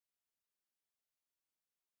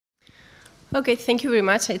Okay, thank you very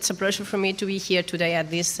much. It's a pleasure for me to be here today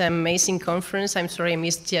at this amazing conference. I'm sorry I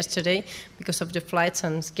missed yesterday because of the flights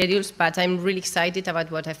and schedules, but I'm really excited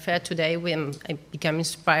about what I've heard today when I became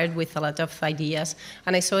inspired with a lot of ideas.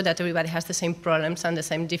 And I saw that everybody has the same problems and the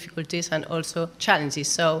same difficulties and also challenges.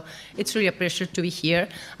 So it's really a pleasure to be here.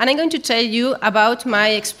 And I'm going to tell you about my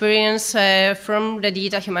experience from the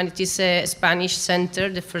Digital Humanities Spanish Center,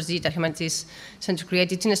 the first Digital Humanities Center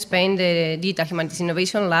created in Spain, the Digital Humanities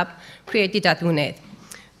Innovation Lab, created at UNED.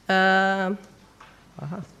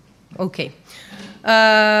 Okay.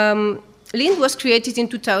 LINHD was created in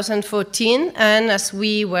 2014, and as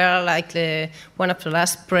we were like one of the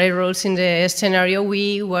last pre-rolls in the scenario,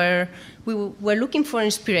 we were looking for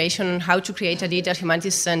inspiration on how to create a digital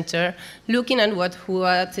humanities center, looking at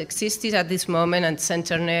what existed at this moment at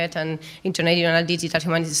CenterNet and International Digital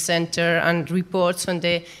Humanities Center and reports on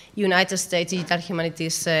the United States Digital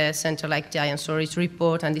Humanities Center like Giant Storage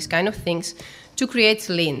Report and these kind of things to create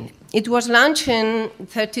LINHD. It was launched in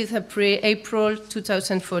 30th of April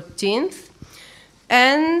 2014.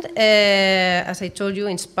 And as I told you,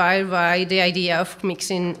 inspired by the idea of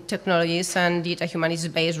mixing technologies and digital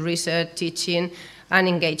humanities-based research, teaching, and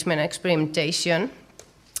engagement experimentation.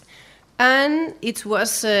 And it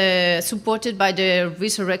was supported by the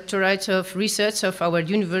Vice-Rectorate of Research of our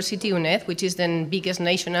university, UNED, which is the biggest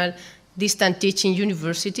national distant teaching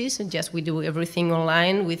universities. Just we do everything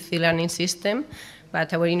online with the learning system,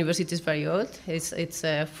 but our university is very old. It's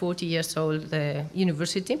a 40 years old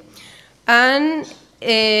university. And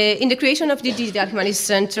in the creation of the Digital Humanities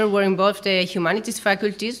Center were involved the humanities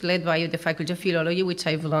faculties, led by the Faculty of Philology, which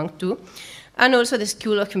I belong to, and also the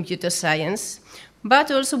School of Computer Science,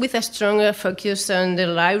 but also with a stronger focus on the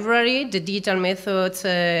library, the Digital Methods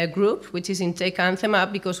group, which is in Tech Anthem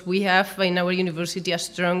App, because we have in our university a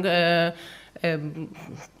strong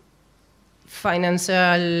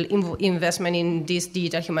financial investment in these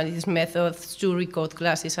digital humanities methods to record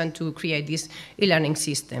classes and to create these e-learning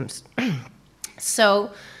systems.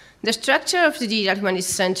 So the structure of the Digital Humanities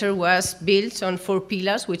Center was built on 4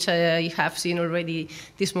 pillars, which I have seen already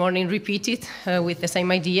this morning repeated with the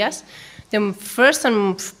same ideas. The first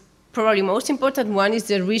and probably most important one is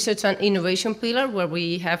the research and innovation pillar, where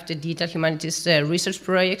we have the digital humanities research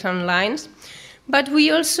project online. But we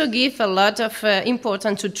also give a lot of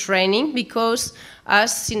importance to training because,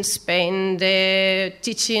 as in Spain, the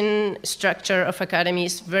teaching structure of academy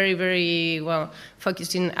is very, very well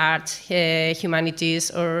focused in art, humanities,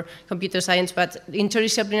 or computer science, but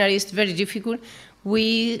interdisciplinary is very difficult.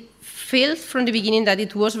 We felt from the beginning that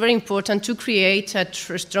it was very important to create a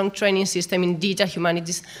strong training system in digital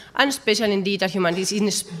humanities, and especially in digital humanities in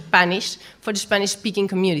Spanish, for the Spanish-speaking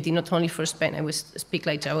community, not only for Spain. I will speak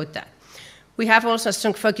later about that. We have also a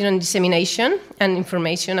strong focus on dissemination and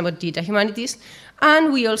information about digital humanities,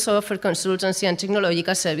 and we also offer consultancy and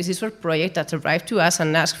technological services for projects that arrive to us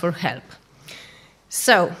and ask for help.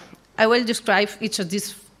 So I will describe each of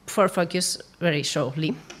these 4 focuses very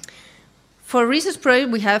shortly. For research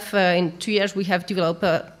project, we have, in 2 years, we have developed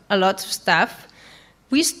a lot of stuff.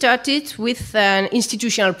 We started with an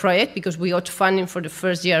institutional project because we got funding for the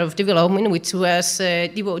first year of development, which was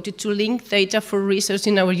devoted to link data for research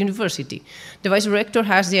in our university. The vice rector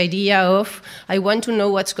has the idea of, I want to know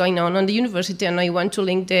what's going on the university, and I want to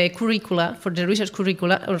link the curricula for the research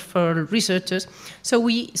curricula or for researchers. So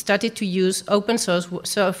we started to use open source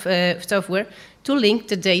software to link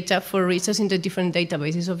the data for research in the different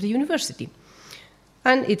databases of the university.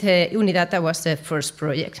 And Unidata was the first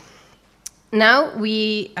project. Now,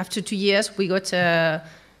 after 2 years, we got a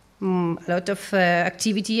lot of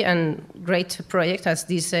activity and great project as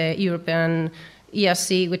this European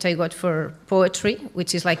ERC, which I got for poetry,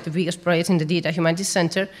 which is like the biggest project in the Digital Humanities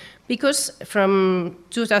Center, because from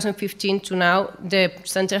 2015 to now, the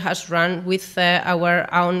center has run with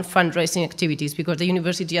our own fundraising activities, because the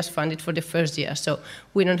university has funded for the first year. So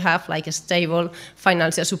we don't have like a stable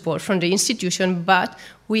financial support from the institution, but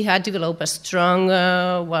we had developed a strong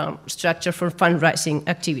structure for fundraising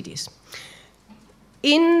activities.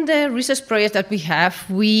 In the research project that we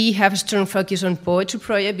have a strong focus on poetry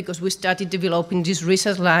project because we started developing this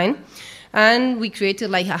research line, and we created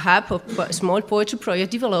like a hub of a small poetry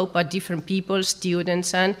project developed by different people,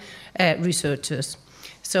 students, and researchers.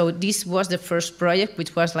 So this was the first project,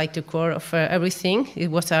 which was like the core of everything. It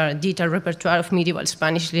was a digital repertoire of medieval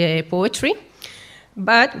Spanish poetry,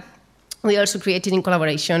 but we also created in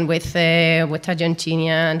collaboration with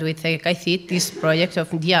Argentina and with CAICID this project of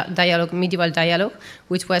dialogue, medieval dialogue,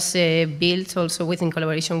 which was built also in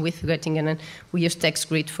collaboration with Göttingen, and we used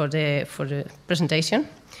TextGrid for the presentation.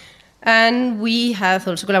 And we have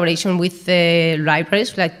also collaboration with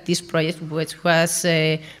libraries, like this project, which was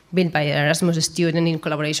built by an Erasmus student in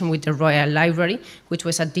collaboration with the Royal Library, which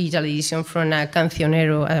was a digital edition from a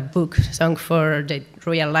cancionero, a book sung for the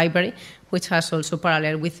Royal Library, which has also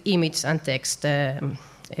parallel with image and text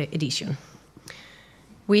edition.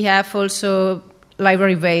 We have also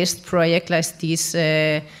library-based projects like this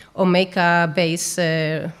Omeka-based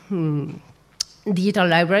digital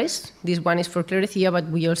libraries. This one is for Clerecia, but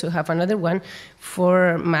we also have another one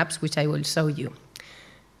for maps, which I will show you.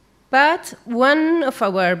 But one of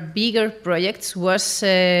our bigger projects was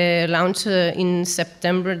launched in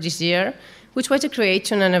September this year, which was the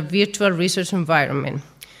creation of a virtual research environment.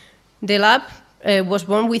 The lab was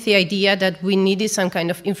born with the idea that we needed some kind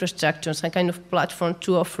of infrastructure, some kind of platform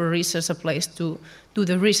to offer researchers a place to do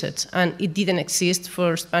the research, and it didn't exist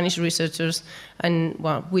for Spanish researchers, and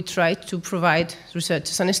well, we tried to provide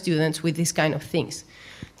researchers and students with these kind of things.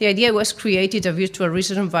 The idea was created a virtual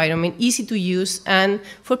research environment, easy to use, and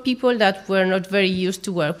for people that were not very used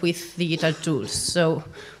to work with digital tools. So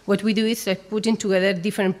what we do is putting together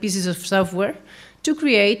different pieces of software to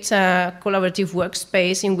create a collaborative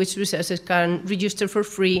workspace in which researchers can register for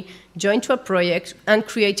free, join to a project, and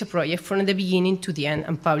create a project from the beginning to the end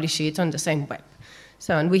and publish it on the same web.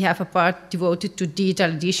 So, and we have a part devoted to digital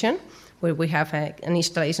edition, where we have an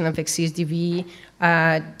installation of XSDB,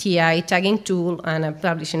 a TI tagging tool, and a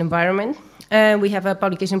publishing environment. And we have a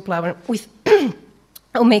publication platform with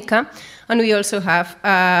Omeka, and we also have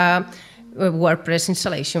a WordPress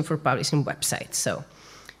installation for publishing websites. So.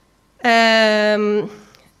 Then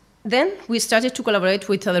we started to collaborate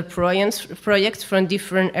with other projects from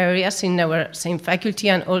different areas in our same faculty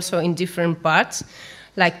and also in different parts,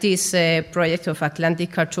 like this project of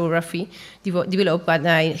Atlantic cartography developed by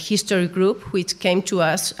a history group, which came to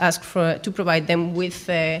us, asked to provide them with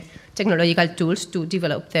technological tools to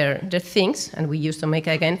develop their things, and we used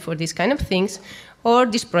Omeka again for these kind of things, or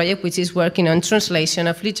this project which is working on translation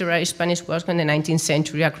of literary Spanish works from the 19th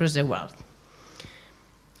century across the world.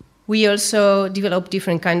 We also developed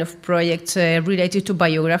different kind of projects related to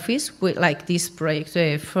biographies, like this project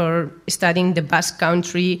for studying the Basque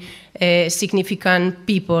Country significant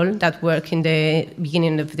people that work in the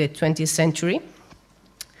beginning of the 20th century.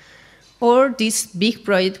 Or this big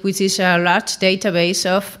project, which is a large database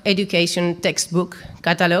of education textbook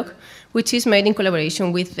catalog, which is made in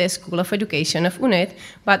collaboration with the School of Education of UNED,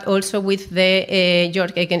 but also with the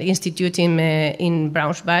Georg Eken Institute in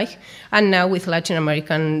Braunschweig, and now with Latin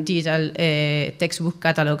American digital textbook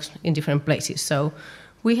catalogs in different places. So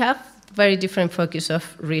we have very different focus of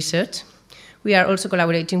research. We are also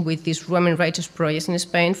collaborating with this Roman Writers Project in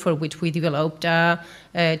Spain, for which we developed a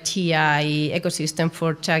TI ecosystem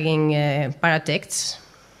for tagging paratexts.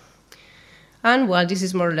 And well, this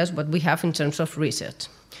is more or less what we have in terms of research.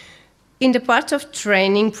 In the part of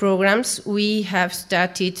training programs, we have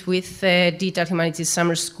started with Digital Humanities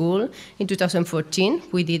Summer School in 2014.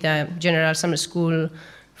 We did a general summer school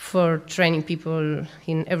for training people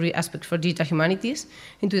in every aspect for digital humanities.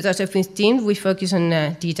 In 2015, we focused on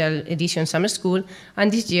digital edition summer school,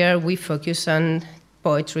 and this year we focus on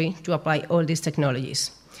poetry to apply all these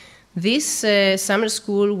technologies. This summer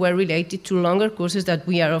school were related to longer courses that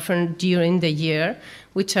we are offering during the year,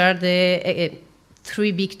 which are the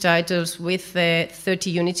 3 big titles with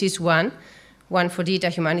 30 units each one for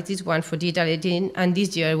digital humanities, one for digital editing, and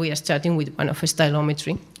this year we are starting with one of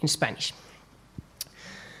stylometry in Spanish.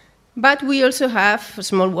 But we also have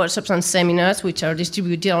small workshops and seminars which are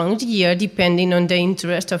distributed along the year depending on the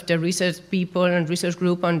interest of the research people and research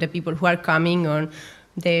group, on the people who are coming, on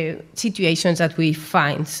the situations that we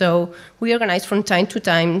find. So we organize from time to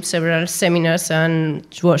time several seminars and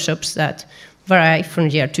workshops that vary from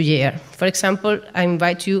year to year. For example, I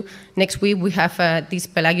invite you, next week we have this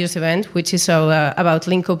Pelagios event, which is about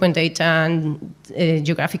link open data and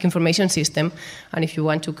geographic information system. And if you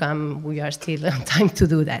want to come, we are still on time to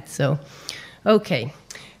do that. So, okay.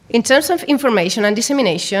 In terms of information and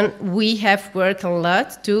dissemination, we have worked a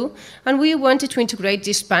lot too, and we wanted to integrate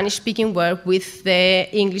the Spanish-speaking world with the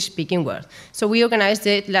English-speaking world. So we organized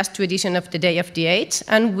the last 2 editions of the Day of the AIDS,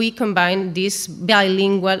 and we combined this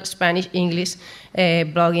bilingual Spanish-English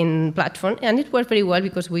blogging platform, and it worked very well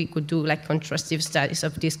because we could do like contrastive studies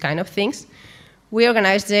of these kind of things. We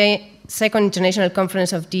organized the 2nd International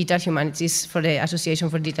Conference of Digital Humanities for the Association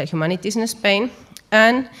for Digital Humanities in Spain,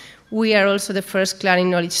 and we are also the first Clarín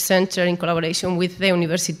Knowledge Center in collaboration with the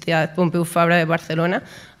Universidad Pompeu Fabra de Barcelona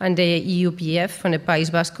and the EUPF from the País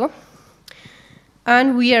Vasco.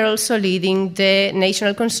 And we are also leading the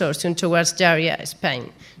national consortium towards DARIA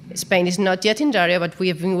Spain. Spain is not yet in DARIA, but we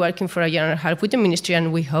have been working for a year and a half with the ministry,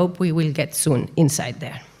 and we hope we will get soon inside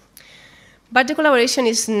there. But the collaboration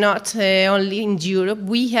is not only in Europe.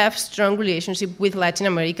 We have strong relationship with Latin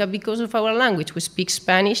America because of our language. We speak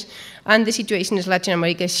Spanish, and the situation in Latin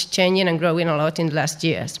America is changing and growing a lot in the last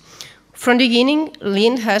years. From the beginning,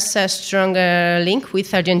 LINHD has a strong link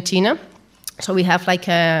with Argentina. So we have like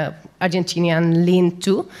a Argentinian LINHD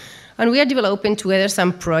too. And we are developing together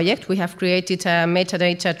some project. We have created a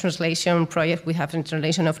metadata translation project. We have a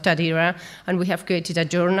translation of Tadira, and we have created a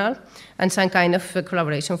journal and some kind of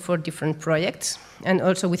collaboration for different projects, and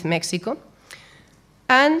also with Mexico.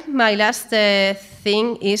 And my last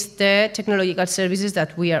thing is the technological services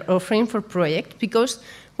that we are offering for project, because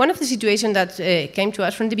one of the situations that came to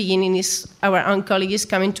us from the beginning is our own colleagues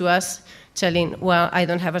coming to us telling, well, I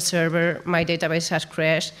don't have a server, my database has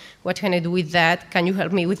crashed, what can I do with that? Can you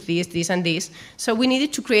help me with this, this, and this? So we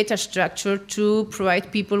needed to create a structure to provide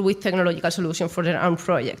people with technological solutions for their own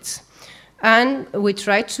projects. And we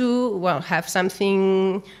try to, well, have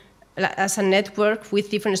something as a network with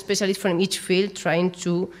different specialists from each field, trying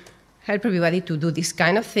to help everybody to do these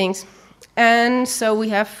kind of things. And so we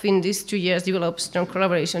have, in these 2 years, developed strong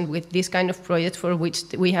collaboration with this kind of projects for which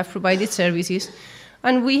we have provided services.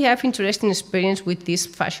 And we have interesting experience with this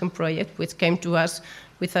fashion project, which came to us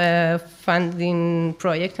with a funding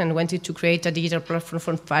project and wanted to create a digital platform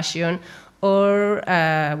for fashion, or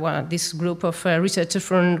well, this group of researchers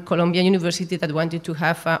from Columbia University that wanted to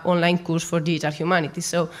have an online course for digital humanities.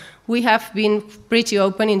 So we have been pretty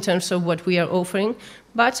open in terms of what we are offering,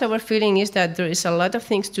 but our feeling is that there is a lot of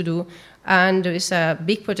things to do, and there is a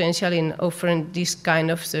big potential in offering this kind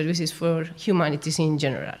of services for humanities in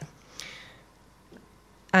general.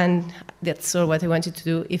 And that's all what I wanted to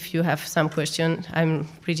do. If you have some questions, I'm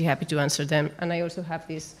pretty happy to answer them. And I also have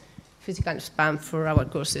this physical spam for our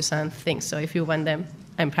courses and things. So if you want them,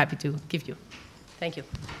 I'm happy to give you. Thank you.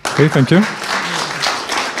 Okay, thank you.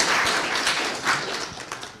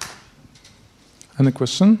 Any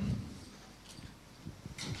question?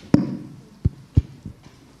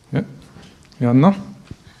 Yeah, Joanna?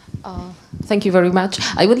 Thank you very much.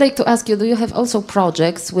 I would like to ask you, do you have also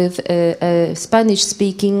projects with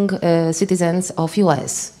Spanish-speaking citizens of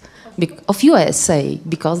USA?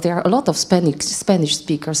 Because there are a lot of Spanish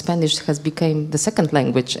speakers. Spanish has become the second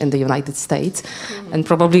language in the United States, and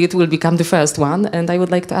probably it will become the first one. And I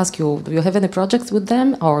would like to ask you, do you have any projects with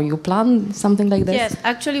them, or you plan something like this? Yes,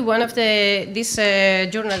 actually, one of this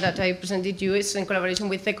journal that I presented you is in collaboration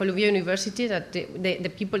with the Columbia University. That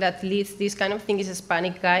the people that leads this kind of thing is a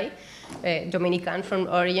Hispanic guy, Dominican from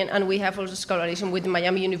origin, and we have also collaboration with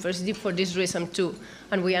Miami University for this reason too.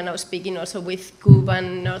 And we are now speaking also with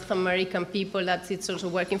Cuban, North American people that it's also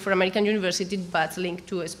working for American University, but linked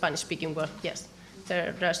to a Spanish-speaking world. Yes,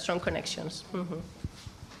 there are strong connections. Mm-hmm.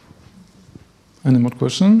 Any more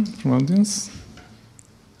questions from audience?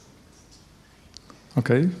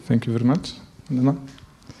 Okay, thank you very much. Elena?